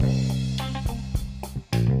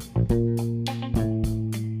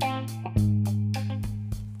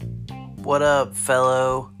What up,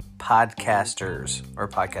 fellow podcasters or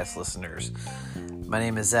podcast listeners? My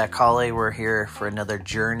name is Zach Hawley. We're here for another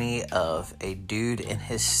journey of a dude and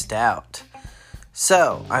his stout.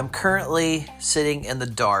 So, I'm currently sitting in the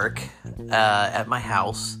dark at my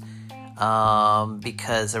house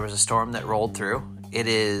because there was a storm that rolled through. It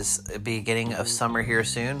is the beginning of summer here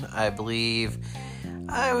soon.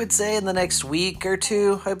 I would say in the next week or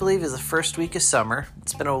two, I believe, is the first week of summer.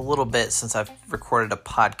 It's been a little bit since I've recorded a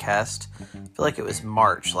podcast. I feel like it was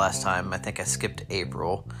March last time. I think I skipped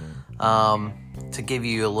April. To give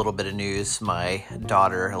you a little bit of news, my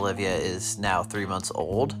daughter, Olivia, is now 3 months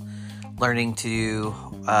old, learning to do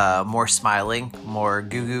more smiling, more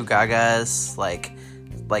goo-goo gagas, like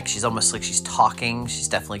she's almost like she's talking. She's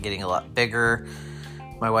definitely getting a lot bigger.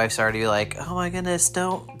 My wife's already like, oh my goodness,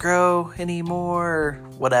 don't grow anymore,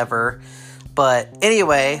 whatever. But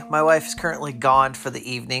anyway, my wife is currently gone for the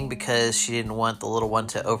evening because she didn't want the little one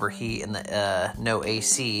to overheat in the no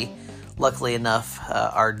AC. Luckily enough,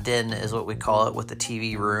 our den is what we call it, with the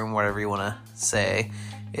TV room, whatever you want to say,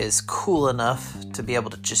 is cool enough to be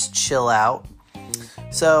able to just chill out.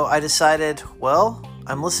 So I decided, well,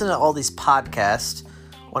 I'm listening to all these podcasts.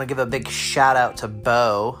 I want to give a big shout out to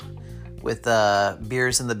Bo with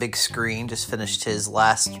Beers in the Big Screen. Just finished his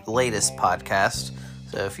latest podcast.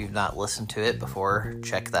 So if you've not listened to it before,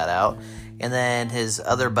 check that out. And then his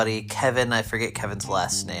other buddy, Kevin, I forget Kevin's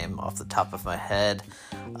last name off the top of my head.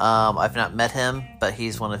 I've not met him, but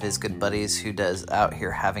he's one of his good buddies who does Out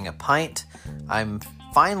Here Having a Pint. I'm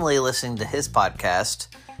finally listening to his podcast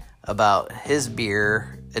about his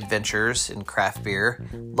beer adventures in craft beer.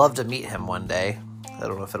 Love to meet him one day. I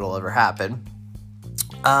don't know if it'll ever happen.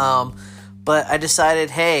 But I decided,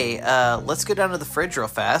 hey, let's go down to the fridge real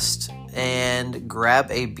fast and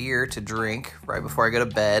grab a beer to drink right before I go to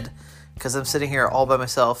bed, because I'm sitting here all by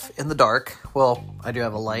myself in the dark. Well, I do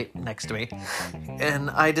have a light next to me. And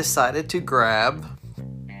I decided to grab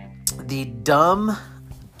the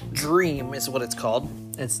J.D.R.E.A.M is what it's called.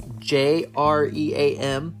 It's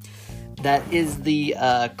J.D.R.E.A.M. That is the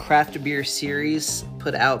craft beer series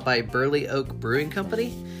put out by Burley Oak Brewing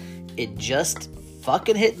Company. It just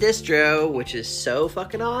fucking hit distro, which is so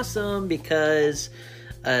fucking awesome because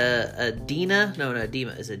Adena,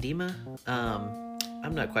 is it Adena?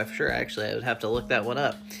 I'm not quite sure, actually. I would have to look that one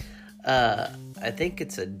up. I think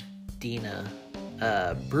it's Adena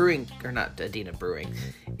Brewing, or not Adena Brewing.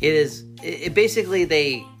 It basically,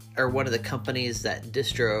 they are one of the companies that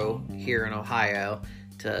distro here in Ohio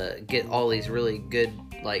to get all these really good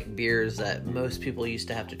like beers that most people used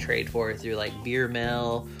to have to trade for through like beer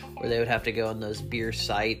mail, or they would have to go on those beer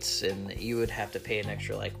sites and you would have to pay an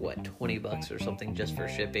extra like $20 or something just for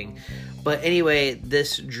shipping. But anyway,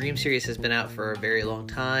 this Dream series has been out for a very long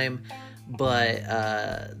time, but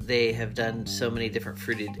they have done so many different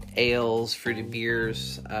fruited ales, fruited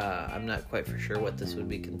beers. I'm not quite for sure what this would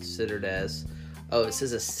be considered as. Oh, it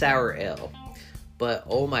says a sour ale. But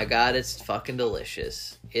oh my god, it's fucking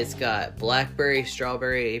delicious. It's got blackberry,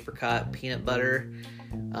 strawberry, apricot, peanut butter,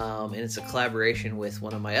 and it's a collaboration with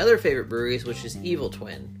one of my other favorite breweries, which is Evil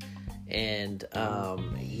Twin. And so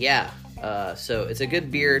it's a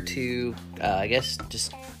good beer to, I guess,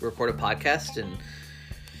 just record a podcast and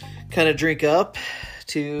kind of drink up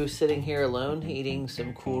to sitting here alone eating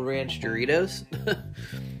some Cool Ranch Doritos.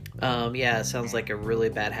 It sounds like a really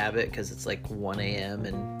bad habit because it's like 1 a.m.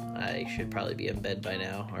 and I should probably be in bed by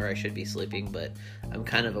now, or I should be sleeping, but I'm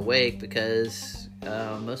kind of awake because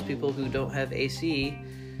most people who don't have AC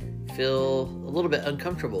feel a little bit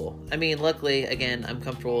uncomfortable. I mean, luckily, again, I'm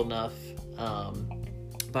comfortable enough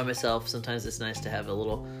by myself. Sometimes it's nice to have a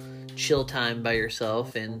little chill time by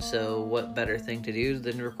yourself, and so what better thing to do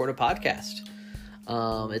than record a podcast?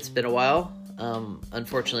 It's been a while.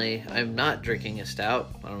 Unfortunately, I'm not drinking a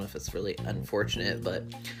stout. I don't know if it's really unfortunate, but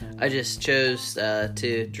I just chose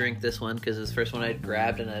to drink this one because it's the first one I'd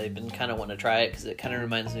grabbed, and I've been kind of wanting to try it because it kind of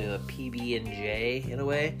reminds me of a PB&J in a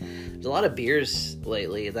way. There's a lot of beers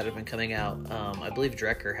lately that have been coming out. I believe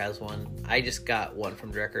J.D.R.E.A.M has one. I just got one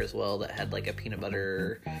from J.D.R.E.A.M as well that had like a peanut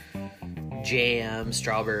butter jam,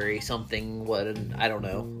 strawberry, something, I don't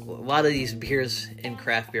know. A lot of these beers in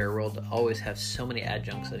craft beer world always have so many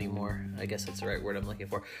adjuncts anymore. I guess that's the right word I'm looking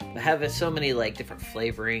for. But have so many like different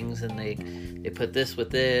flavorings, and they put this with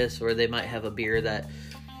this, or they might have a beer that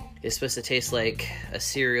is supposed to taste like a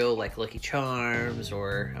cereal, like Lucky Charms,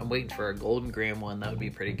 or I'm waiting for a Golden Graham one. That would be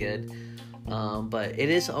pretty good. But it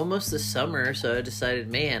is almost the summer, so I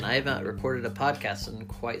decided, man, I have not recorded a podcast in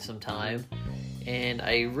quite some time. And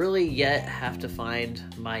I really yet have to find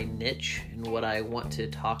my niche and what I want to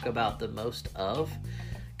talk about the most of.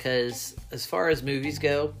 Because as far as movies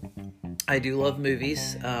go, I do love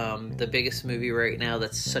movies. The biggest movie right now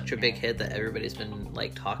that's such a big hit that everybody's been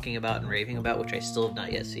like talking about and raving about, which I still have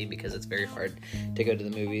not yet seen because it's very hard to go to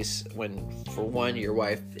the movies when, for one, your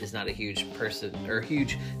wife is not a huge person or a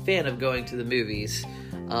huge fan of going to the movies,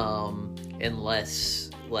 unless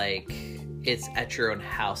like it's at your own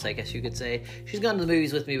house, I guess you could say. She's gone to the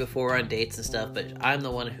movies with me before on dates and stuff, but I'm the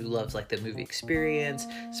one who loves like the movie experience,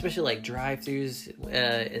 especially like drive-thrus.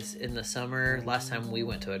 It's in the summer. Last time we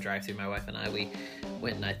went to a drive-thru, my wife and we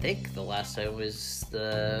went, and I think the last time was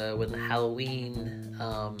when the Halloween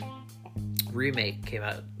remake came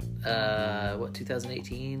out.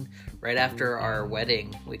 2018, right after our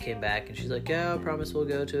wedding. We came back and she's like, yeah, I promise we'll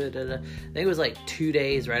go to it. I think it was like 2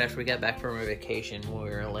 days right after we got back from our vacation when we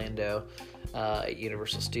were in Orlando at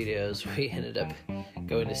Universal Studios. We ended up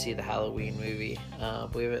going to see the Halloween movie.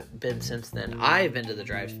 We haven't been since then. I've been to the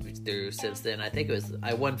drive-thru since then. I think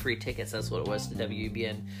I won free tickets. That's what it was to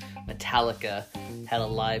WBN. Metallica had a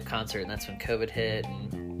live concert, and that's when COVID hit,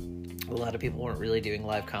 and a lot of people weren't really doing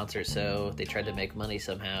live concerts, so they tried to make money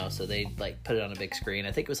somehow, so they like put it on a big screen.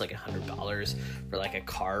 I think it was like $100 for like a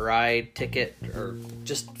car ride ticket, or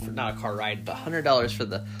just for, not a car ride, but $100 for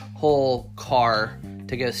the whole car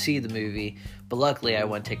to go see the movie. But luckily I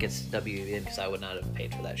won tickets to WBN because I would not have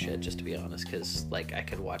paid for that shit, just to be honest, because like I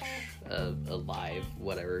could watch a live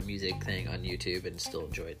whatever music thing on YouTube and still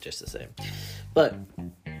enjoy it just the same. But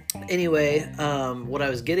anyway, what I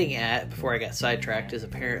was getting at before I got sidetracked is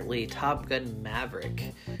apparently Top Gun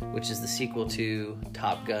Maverick, which is the sequel to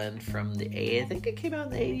Top Gun from I think it came out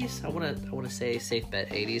in the 80s. I want to say safe bet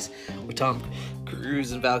 80s, with Tom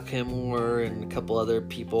Cruise and Val Kilmer and a couple other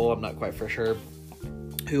people. I'm not quite for sure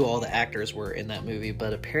who all the actors were in that movie,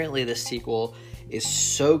 but apparently this sequel is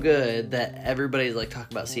so good that everybody's like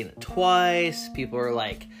talking about seeing it twice. People are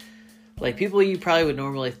like people you probably would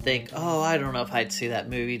normally think, oh, I don't know if I'd see that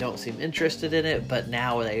movie, don't seem interested in it, but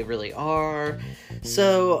now they really are.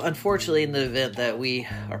 So, unfortunately, in the event that we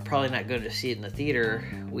are probably not going to see it in the theater,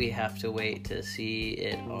 we have to wait to see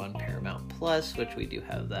it on Paramount Plus, which we do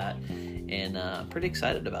have that, and I'm pretty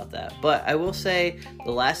excited about that. But I will say,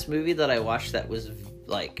 the last movie that I watched that was,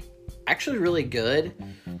 like, actually really good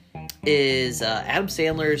is Adam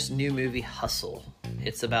Sandler's new movie, Hustle.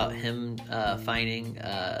 It's about him finding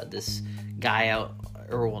this guy out,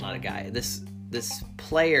 or well, not a guy, this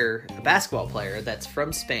player, a basketball player that's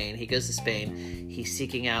from Spain. He goes to Spain. He's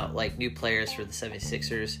seeking out like new players for the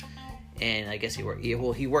 76ers, and I guess he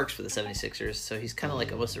works for the 76ers, so he's kind of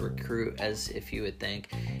like almost a recruit, as if you would think.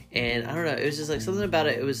 And I don't know, it was just like something about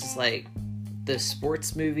it. It was just like the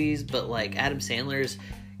sports movies, but like Adam Sandler's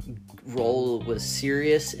role was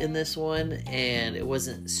serious in this one, and it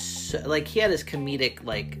wasn't so, like, he had his comedic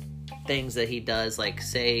like things that he does, like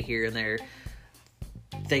say here and there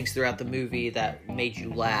things throughout the movie that made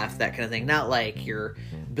you laugh, that kind of thing. Not like your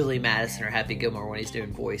Billy Madison or Happy Gilmore when he's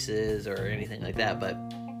doing voices or anything like that, but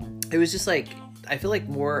it was just like, I feel like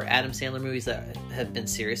more Adam Sandler movies that have been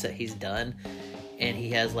serious that he's done, and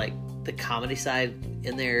he has like the comedy side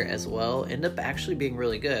in there as well, end up actually being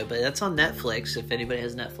really good. But that's on Netflix. If anybody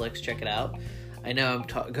has Netflix, check it out. I know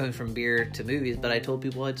I'm going from beer to movies, but I told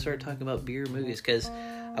people I'd start talking about beer movies because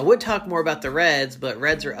I would talk more about the Reds, but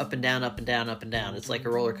Reds are up and down, up and down, up and down. It's like a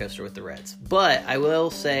roller coaster with the Reds. But I will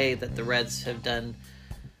say that the Reds have done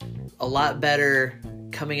a lot better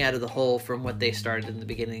coming out of the hole from what they started in the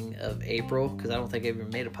beginning of April, because I don't think I've even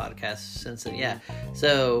made a podcast since then. Yeah.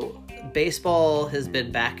 So baseball has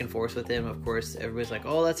been back and forth with him. Of course, everybody's like,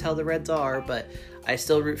 oh, that's how the Reds are, but I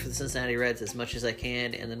still root for the Cincinnati Reds as much as I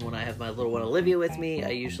can. And then when I have my little one Olivia with me, I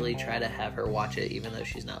usually try to have her watch it, even though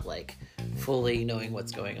she's not like fully knowing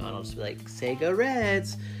what's going on. I'll just be like, say go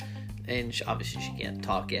Reds. And obviously she can't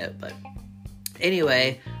talk yet, but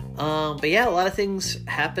anyway, but yeah, a lot of things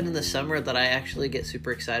happen in the summer that I actually get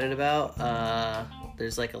super excited about.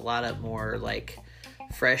 There's like a lot of more like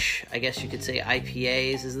fresh, I guess you could say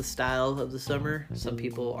IPAs is the style of the summer. Some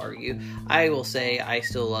people argue. I will say I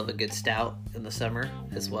still love a good stout in the summer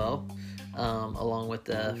as well, along with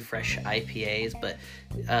the fresh IPAs, but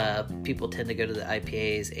people tend to go to the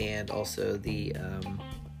IPAs and also the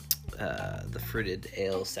fruited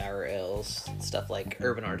ales, sour ales, stuff like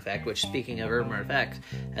Urban Artifact, which, speaking of Urban Artifact,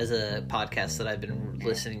 has a podcast that I've been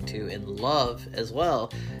listening to and love as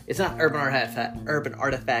well. It's not Urban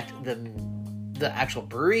Artifact, the actual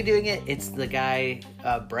brewery doing it. It's the guy,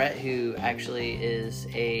 Brett, who actually is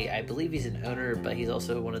I believe he's an owner, but he's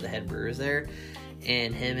also one of the head brewers there.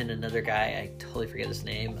 And him and another guy, I totally forget his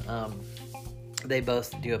name, they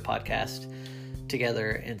both do a podcast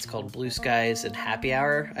together, and it's called Blue Skies and Happy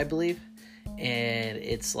Hour, I believe. and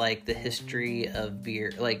it's like the history of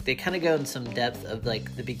beer. Like they kind of go in some depth of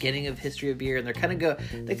like the beginning of history of beer, and they're kind of I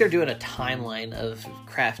think they're doing a timeline of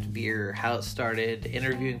craft beer, how it started,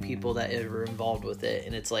 interviewing people that were involved with it,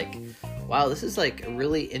 and it's like, wow, this is like a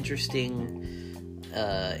really interesting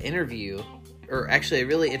interview, or actually a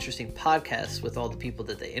really interesting podcast with all the people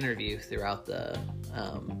that they interview throughout the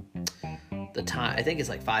time. I think it's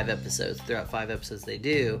like 5 episodes. Throughout 5 episodes they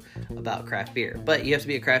do about craft beer. But you have to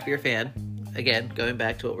be a craft beer fan. Again, going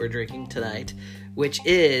back to what we're drinking tonight, which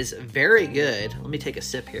is very good. Let me take a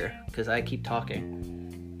sip here because I keep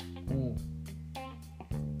talking.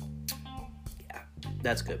 Yeah,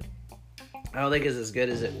 that's good. I don't think it's as good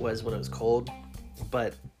as it was when it was cold,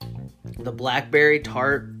 but the blackberry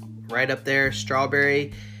tart right up there,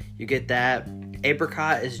 strawberry, you get that.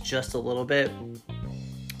 Apricot is just a little bit,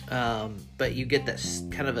 but you get that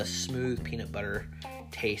kind of a smooth peanut butter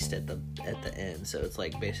taste at the end. So it's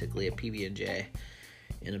like basically a PB&J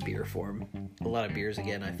in a beer form. A lot of beers,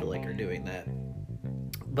 again, I feel like are doing that.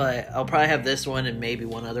 But I'll probably have this one and maybe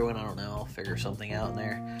one other one. I don't know. I'll figure something out in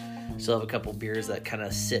there. Still have a couple beers that kind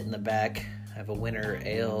of sit in the back. I have a winter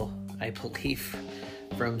ale, I believe,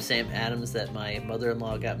 from Sam Adams that my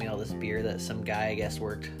mother-in-law got me all this beer that some guy, I guess,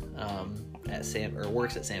 works at Sam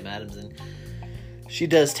Adams, and she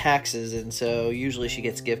does taxes, and so usually she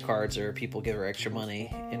gets gift cards or people give her extra money.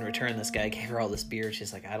 In return, this guy gave her all this beer.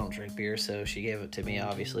 She's like, I don't drink beer, so she gave it to me.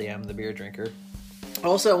 Obviously, I'm the beer drinker.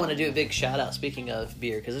 Also, I want to do a big shout out, speaking of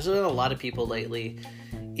beer, because there's been a lot of people lately,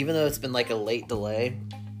 even though it's been like a late delay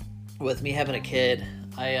with me having a kid.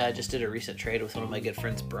 I just did a recent trade with one of my good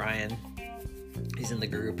friends, Brian. He's in the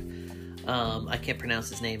group. I can't pronounce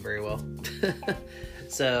his name very well.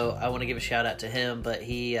 So I want to give a shout out to him, but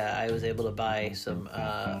I was able to buy some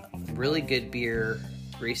really good beer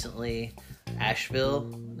recently.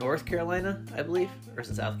 Asheville, North Carolina, I believe, or is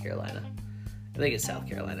it South Carolina? I think it's South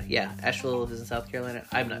Carolina. Yeah, Asheville is in South Carolina.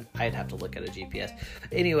 I'd have to look at a GPS.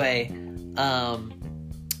 Anyway,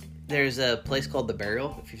 there's a place called The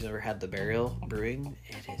Burial. If you've never had The Burial Brewing,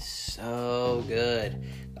 it is so good.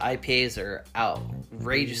 The IPAs are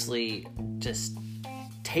outrageously just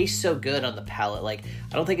taste so good on the palate. Like,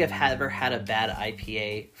 I don't think I've ever had a bad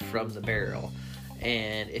IPA from The Barrel.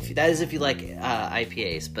 And if you like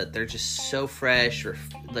IPAs, but they're just so fresh, or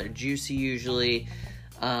they're juicy usually.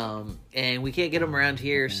 And we can't get them around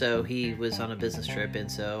here, so he was on a business trip, and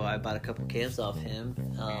so I bought a couple cans off him.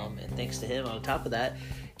 And thanks to him, on top of that,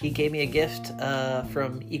 he gave me a gift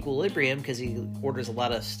from Equilibrium, because he orders a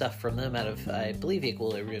lot of stuff from them out of, I believe,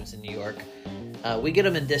 Equilibrium's in New York. We get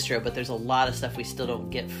them in distro, but there's a lot of stuff we still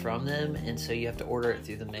don't get from them, and so you have to order it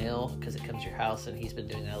through the mail because it comes to your house, and he's been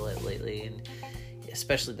doing that lately, and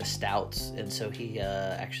especially the stouts. And so he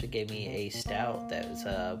actually gave me a stout that was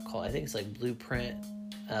called, I think it's like Blueprint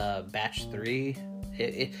Batch 3.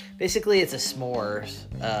 Basically it's a s'mores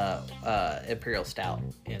imperial stout,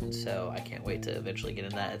 and so I can't wait to eventually get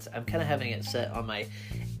in that. I'm kind of having it set on my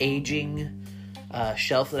aging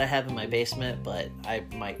shelf that I have in my basement, but I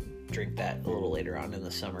might drink that a little later on in the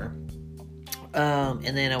summer.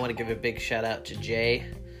 And then I want to give a big shout out to Jay.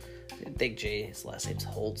 I think Jay, his last name's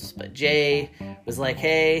Holtz, but Jay was like,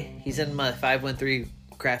 hey, he's in my 513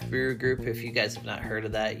 craft brewer group. If you guys have not heard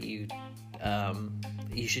of that, you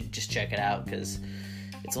should just check it out, because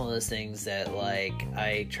it's one of those things that, like,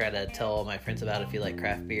 I try to tell all my friends about if you like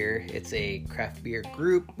craft beer. It's a craft beer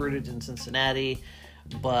group rooted in Cincinnati,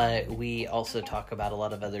 but we also talk about a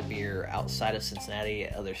lot of other beer outside of Cincinnati,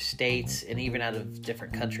 other states, and even out of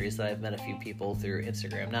different countries that I've met a few people through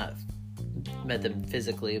Instagram. Not met them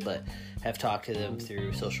physically, but have talked to them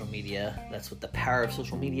through social media. That's what the power of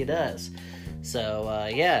social media does. So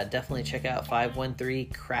yeah, definitely check out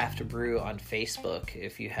 513 Craft Brew on Facebook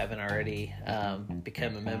if you haven't already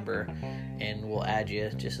become a member, and we'll add you,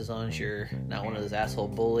 just as long as you're not one of those asshole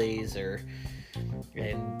bullies or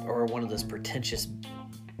one of those pretentious,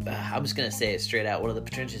 I'm just gonna say it straight out, one of the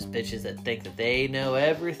pretentious bitches that think that they know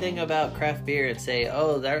everything about craft beer and say,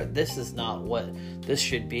 oh, this is not what this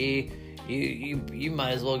should be. You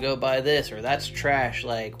might as well go buy this, or that's trash.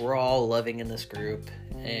 Like, we're all loving in this group,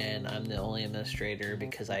 and I'm the only administrator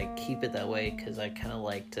because I keep it that way, because I kind of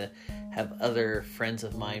like to have other friends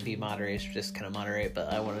of mine be moderators, just kind of moderate,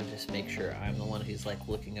 but I want to just make sure I'm the one who's like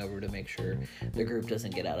looking over to make sure the group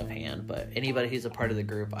doesn't get out of hand. But anybody who's a part of the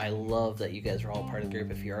group, I love that you guys are all part of the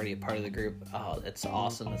group. If you're already a part of the group, oh, it's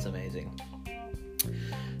awesome. It's amazing.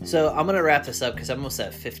 So I'm going to wrap this up because I'm almost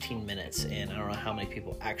at 15 minutes, and I don't know how many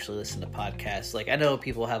people actually listen to podcasts. Like, I know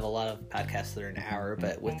people have a lot of podcasts that are an hour,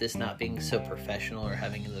 but with this not being so professional or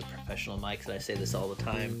having the professional mics, and I say this all the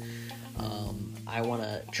time, I want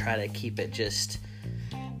to try to keep it just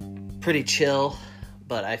pretty chill,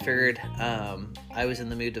 but I figured I was in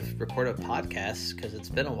the mood to record a podcast because it's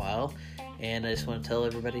been a while, and I just want to tell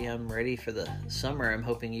everybody I'm ready for the summer. I'm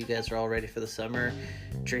hoping you guys are all ready for the summer,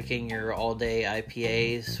 drinking your all-day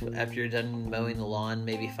IPAs after you're done mowing the lawn,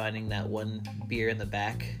 maybe finding that one beer in the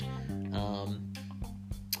back.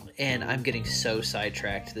 And I'm getting so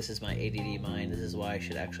sidetracked. This is my ADD mind. This is why I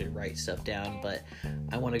should actually write stuff down. But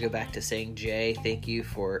I want to go back to saying, Jay, thank you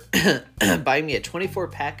for buying me a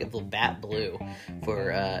 24-pack of Labatt Blue.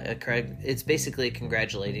 It's basically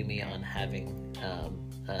congratulating me on having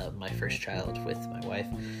my first child with my wife.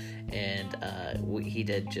 And he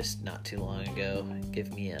did just not too long ago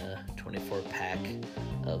give me a 24-pack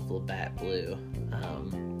of Labatt Blue.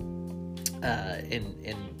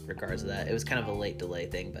 In regards to that, it was kind of a late delay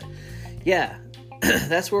thing, but yeah,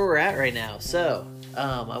 that's where we're at right now. So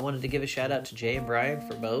I wanted to give a shout out to Jay and Brian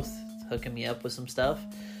for both hooking me up with some stuff.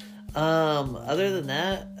 Other than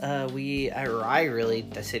that,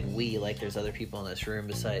 I said we, like there's other people in this room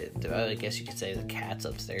besides, I guess you could say the cat's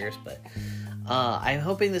upstairs, but I'm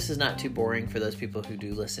hoping this is not too boring for those people who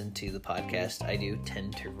do listen to the podcast. I do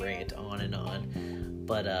tend to rant on and on,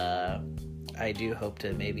 but I do hope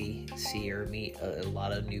to maybe see or meet a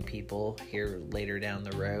lot of new people here later down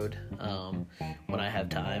the road when I have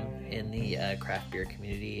time in the craft beer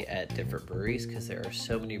community at different breweries, because there are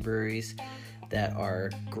so many breweries that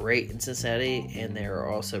are great in Cincinnati, and there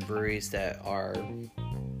are also breweries that are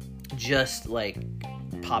just like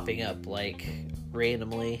popping up like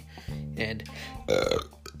randomly. And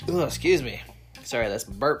excuse me, sorry, that's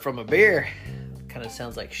a burp from a beer. Kind of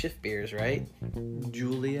sounds like shift beers, right,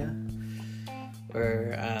 Julia?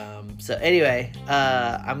 So anyway,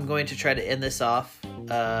 I'm going to try to end this off.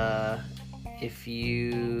 If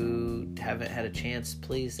you haven't had a chance,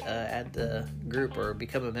 please add the group or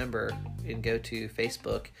become a member and go to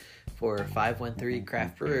Facebook for 513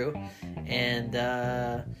 Craft Brew and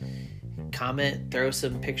comment, throw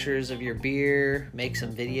some pictures of your beer, make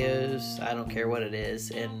some videos. I don't care what it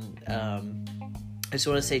is. And I just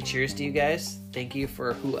want to say cheers to you guys. Thank you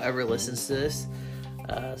for whoever listens to this.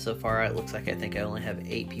 So far, it looks like I only have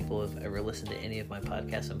 8 people who have ever listened to any of my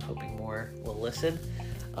podcasts. I'm hoping more will listen.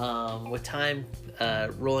 With time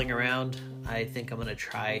rolling around, I think I'm going to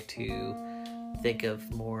try to think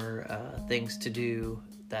of more things to do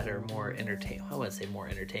that are more entertaining. I wouldn't say more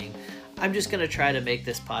entertaining. I'm just going to try to make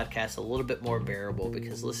this podcast a little bit more bearable,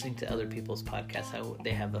 because listening to other people's podcasts,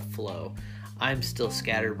 they have a flow. I'm still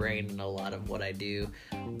scatterbrained in a lot of what I do,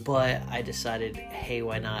 but I decided, hey,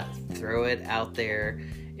 why not throw it out there?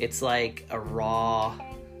 It's like a raw,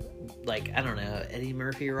 like, I don't know, Eddie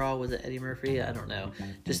Murphy raw? Was it Eddie Murphy? I don't know.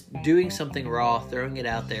 Just doing something raw, throwing it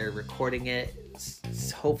out there, recording it.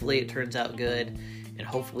 Hopefully it turns out good, and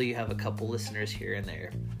hopefully you have a couple listeners here and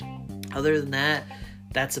there. Other than that,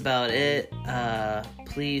 that's about it.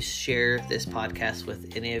 Please share this podcast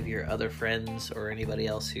with any of your other friends or anybody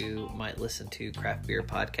else who might listen to craft beer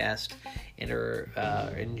podcast and or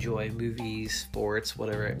enjoy movies, sports,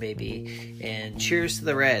 whatever it may be. And cheers to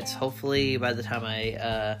the Reds. Hopefully by the time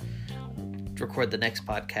I record the next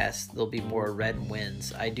podcast, there'll be more Red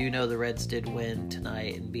wins. I do know the Reds did win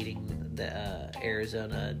tonight in beating the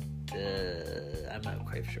Arizona. I'm not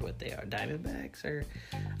quite sure what they are. Diamondbacks?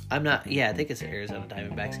 I think it's the Arizona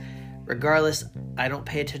Diamondbacks. Regardless, I don't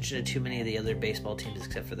pay attention to too many of the other baseball teams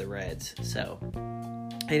except for the Reds. So,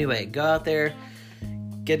 anyway, go out there,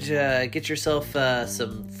 get yourself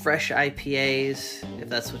some fresh IPAs, if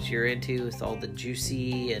that's what you're into, with all the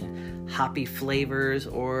juicy and hoppy flavors.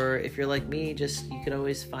 Or if you're like me, you can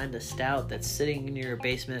always find a stout that's sitting in your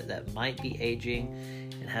basement that might be aging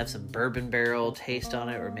and have some bourbon barrel taste on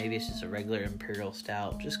it, or maybe it's just a regular imperial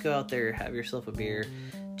stout. Just go out there, have yourself a beer,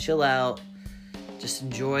 chill out, just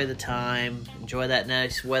enjoy the time, enjoy that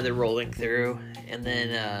nice weather rolling through, and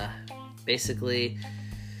then basically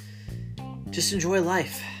just enjoy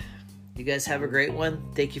life. You guys have a great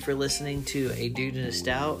one. Thank you for listening to A Dude and a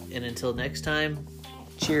Stout, and until next time,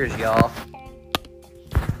 cheers, y'all.